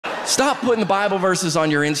Stop putting the Bible verses on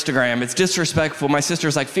your Instagram. It's disrespectful. My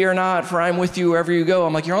sister's like, fear not, for I'm with you wherever you go.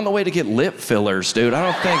 I'm like, you're on the way to get lip fillers, dude. I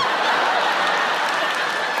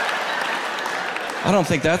don't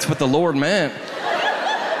think that's what the Lord meant.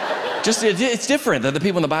 Just, it's different than the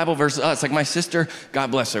people in the Bible versus us. Like my sister, God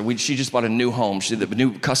bless her, she just bought a new home. She did a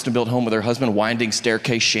new custom-built home with her husband, winding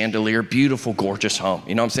staircase, chandelier, beautiful, gorgeous home.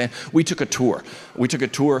 You know what I'm saying? We took a tour,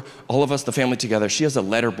 all of us, the family together. She has a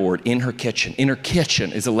letterboard in her kitchen. In her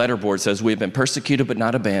kitchen is a letterboard that says, we have been persecuted but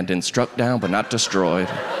not abandoned, struck down but not destroyed.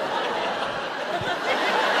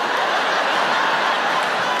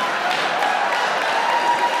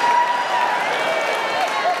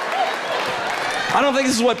 I don't think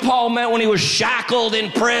this is what Paul meant when he was shackled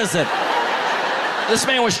in prison. This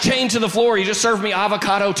man was chained to the floor. He just served me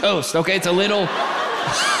avocado toast, okay? It's a little...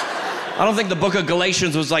 I don't think the book of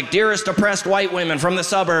Galatians was like, dearest oppressed white women from the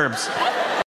suburbs.